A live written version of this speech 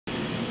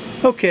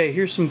Okay,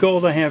 here's some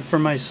gold I have for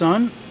my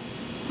son.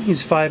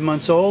 He's 5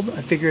 months old.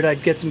 I figured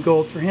I'd get some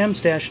gold for him,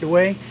 stash it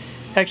away.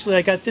 Actually,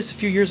 I got this a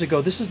few years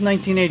ago. This is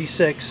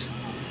 1986.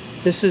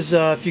 This is,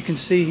 if you can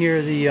see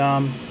here,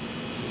 the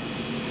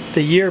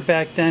year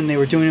back then. They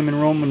were doing them in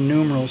Roman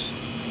numerals.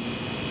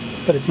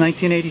 But it's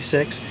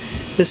 1986.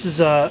 This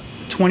is a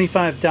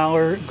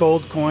 $25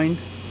 gold coin.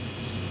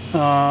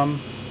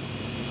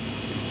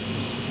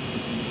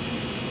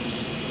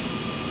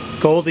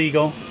 Gold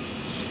Eagle.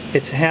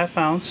 It's a ½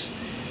 ounce.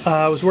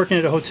 I was working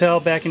at a hotel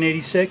back in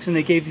 '86, and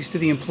they gave these to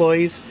the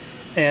employees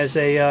as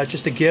a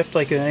just a gift,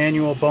 like an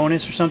annual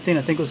bonus or something.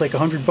 I think it was like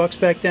 $100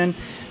 back then.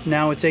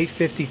 Now it's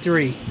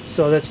 $8.53,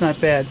 so that's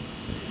not bad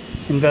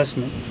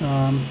investment.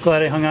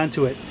 Glad I hung on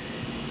to it.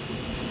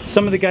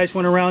 Some of the guys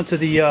went around to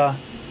the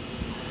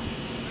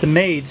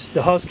maids,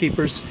 the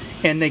housekeepers,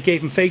 and they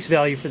gave them face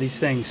value for these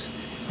things.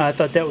 I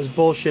thought that was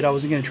bullshit. I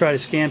wasn't going to try to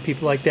scam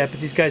people like that,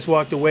 but these guys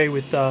walked away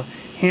with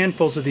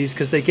handfuls of these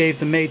because they gave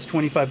the maids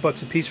 25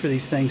 bucks a piece for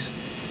these things.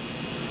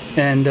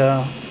 And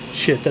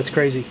shit, that's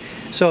crazy.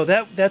 So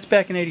that's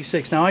back in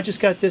 '86. Now I just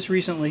got this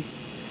recently.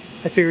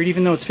 I figured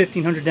even though it's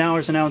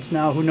 $1,500 an ounce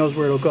now, who knows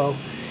where it'll go.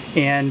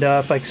 And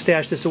if I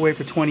stash this away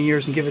for 20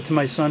 years and give it to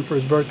my son for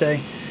his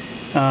birthday,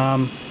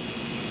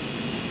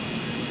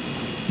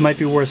 might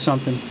be worth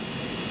something.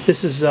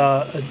 This is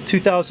a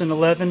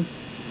 2011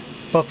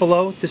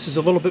 Buffalo. This is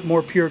a little bit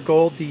more pure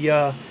gold.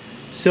 The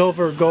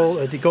silver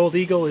gold, the Gold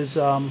Eagle is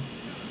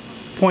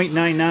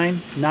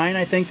 .999,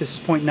 I think. This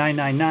is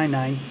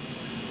 .9999.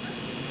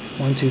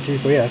 1, 2, 3,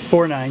 4, yeah,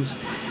 4 nines.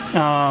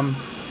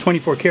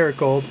 24 karat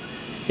gold.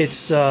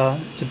 It's a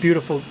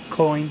beautiful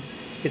coin.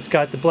 It's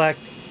got the black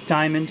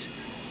diamond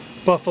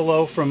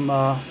buffalo from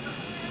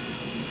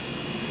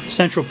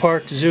Central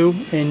Park Zoo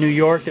in New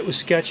York that was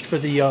sketched for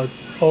the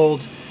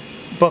old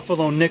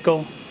buffalo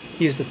nickel.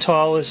 He is the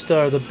tallest,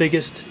 the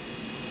biggest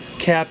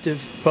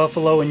captive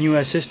buffalo in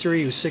U.S. history.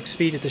 He was 6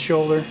 feet at the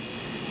shoulder.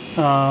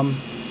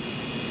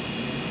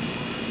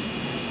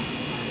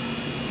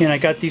 And I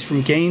got these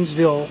from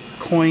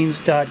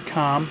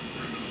GainesvilleCoins.com,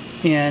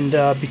 and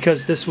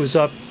because this was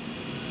up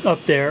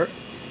there,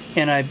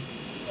 and I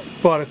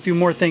bought a few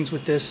more things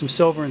with this, some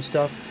silver and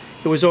stuff.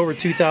 It was over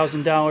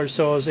 $2,000,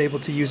 so I was able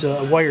to use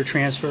a wire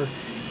transfer,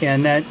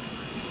 and that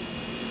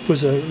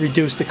was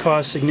reduced the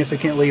cost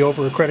significantly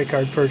over a credit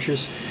card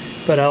purchase.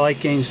 But I like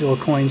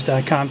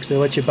GainesvilleCoins.com because they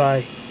let you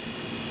buy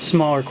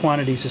smaller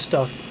quantities of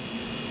stuff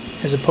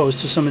as opposed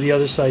to some of the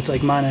other sites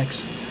like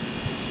Monex.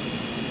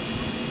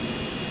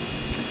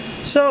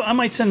 So I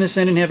might send this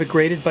in and have it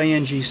graded by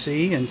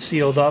NGC and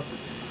sealed up.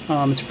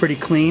 It's pretty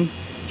clean.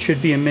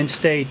 Should be in mint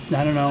state,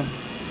 I don't know,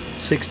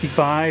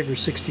 65 or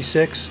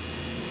 66.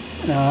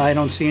 I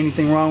don't see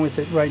anything wrong with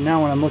it right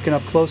now when I'm looking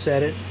up close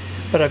at it.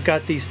 But I've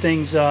got these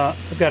things,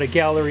 I've got a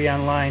gallery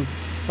online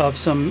of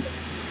some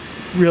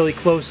really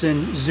close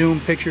in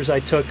zoom pictures I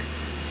took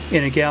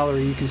in a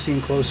gallery. You can see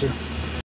them closer.